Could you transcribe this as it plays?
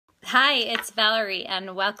Hi, it's Valerie,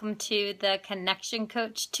 and welcome to the Connection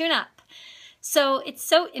Coach Tune-Up. So it's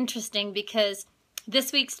so interesting because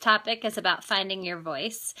this week's topic is about finding your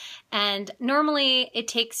voice, and normally it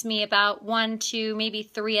takes me about 1, 2, maybe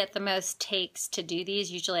 3 at the most takes to do these.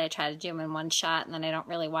 Usually I try to do them in one shot and then I don't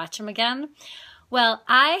really watch them again. Well,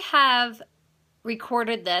 I have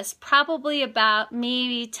recorded this probably about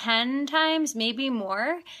maybe 10 times, maybe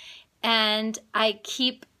more, and I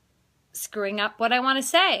keep screwing up what I want to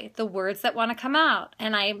say, the words that want to come out.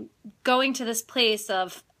 And I'm going to this place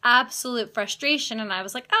of absolute frustration. And I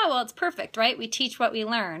was like, oh, well, it's perfect, right? We teach what we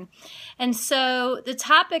learn. And so the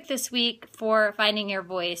topic this week for finding your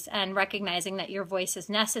voice and recognizing that your voice is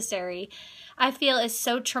necessary, I feel is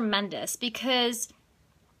so tremendous because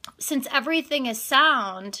since everything is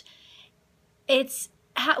sound, it's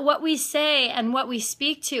what we say and what we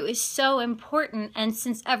speak to is so important. And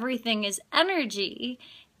since everything is energy,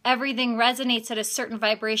 everything resonates at a certain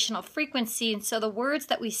vibrational frequency, and so the words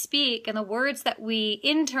that we speak and the words that we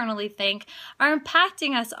internally think are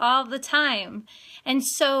impacting us all the time. And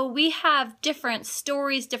so we have different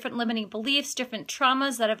stories, different limiting beliefs, different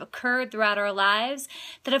traumas that have occurred throughout our lives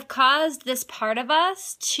that have caused this part of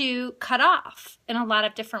us to cut off in a lot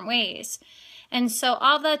of different ways. And so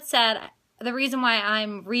all that said, the reason why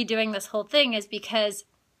I'm redoing this whole thing is because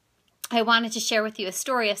I wanted to share with you a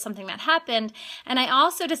story of something that happened, and I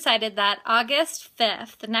also decided that August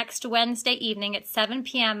 5th, next Wednesday evening at 7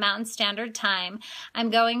 p.m. Mountain Standard Time, I'm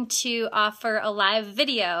going to offer a live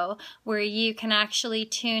video where you can actually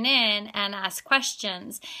tune in and ask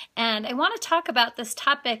questions. And I want to talk about this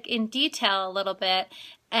topic in detail a little bit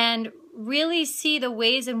and really see the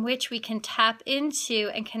ways in which we can tap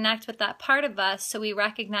into and connect with that part of us so we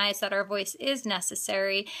recognize that our voice is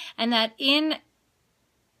necessary and that in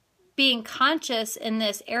being conscious in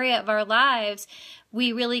this area of our lives,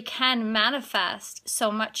 we really can manifest so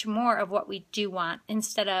much more of what we do want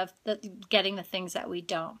instead of getting the things that we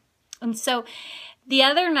don't. And so the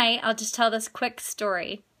other night, I'll just tell this quick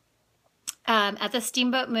story. At the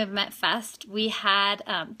Steamboat Movement Fest, we had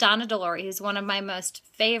Donna Delore, who's one of my most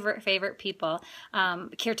favorite people,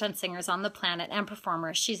 kirtan singers on the planet and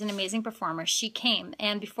performer. She's an amazing performer. She came,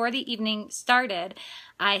 and before the evening started,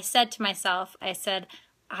 I said to myself,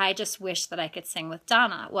 I just wish that I could sing with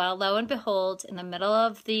Donna. Well, lo and behold, in the middle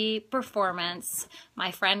of the performance, my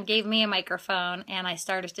friend gave me a microphone and I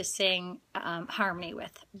started to sing harmony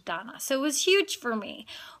with Donna. So it was huge for me.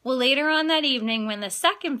 Well, later on that evening when the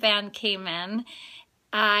second band came in,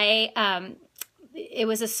 it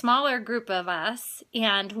was a smaller group of us,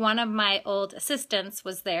 and one of my old assistants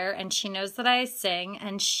was there, and she knows that I sing,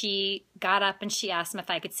 and she got up and she asked me if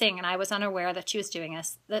I could sing, and I was unaware that she was doing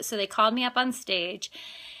this. So they called me up on stage,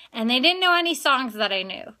 and they didn't know any songs that I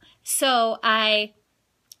knew. So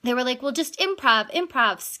they were like, well, just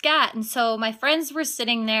improv, scat. And so my friends were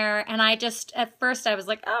sitting there, and at first I was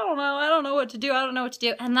like, I don't know what to do.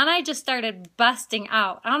 And then I just started busting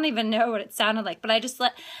out. I don't even know what it sounded like, but I just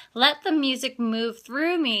let the music move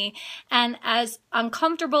through me. And as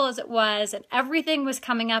uncomfortable as it was, and everything was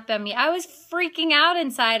coming up at me, I was freaking out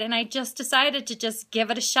inside, and I just decided to just give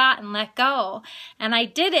it a shot and let go. And I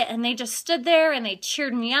did it, and they just stood there and they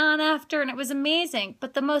cheered me on after, and it was amazing.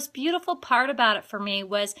 But the most beautiful part about it for me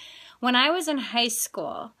was when I was in high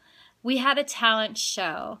school, we had a talent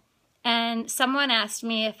show, and someone asked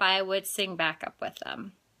me if I would sing backup with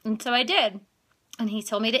them. And so I did. And he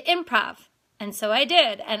told me to improv. And so I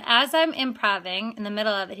did. And as I'm improving in the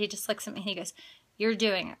middle of it, he just looks at me and he goes, "You're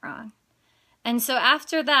doing it wrong." And so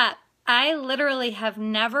after that, I literally have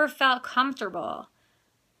never felt comfortable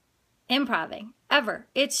improving, ever.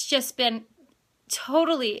 It's just been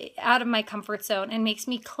totally out of my comfort zone and makes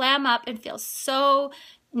me clam up and feel so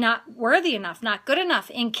not worthy enough, not good enough,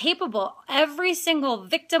 incapable. Every single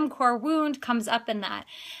victim core wound comes up in that.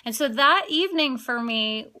 And so that evening for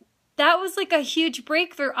me, that was like a huge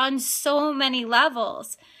breakthrough on so many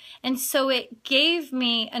levels. And so it gave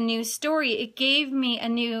me a new story. It gave me a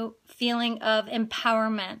new feeling of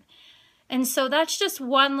empowerment. And so that's just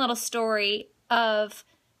one little story of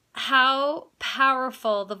how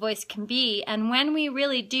powerful the voice can be. And when we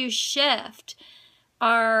really do shift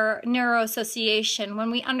our neuroassociation, when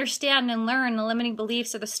we understand and learn the limiting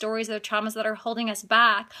beliefs or the stories or the traumas that are holding us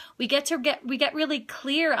back, we get really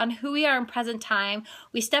clear on who we are in present time.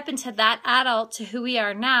 We step into that adult to who we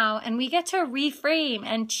are now, and we get to reframe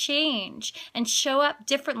and change and show up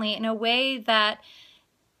differently in a way that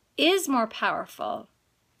is more powerful.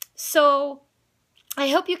 So I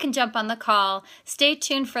hope you can jump on the call. Stay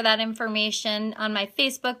tuned for that information on my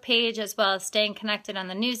Facebook page, as well as staying connected on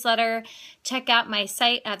the newsletter. Check out my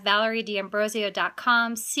site at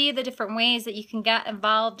valeriedambrosio.com. See the different ways that you can get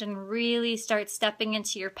involved and really start stepping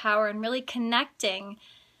into your power and really connecting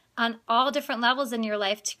on all different levels in your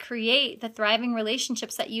life to create the thriving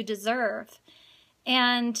relationships that you deserve.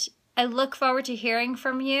 And I look forward to hearing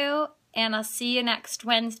from you, and I'll see you next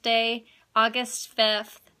Wednesday, August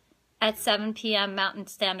 5th at 7 p.m. Mountain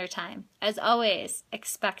Standard Time. As always,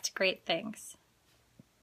 expect great things.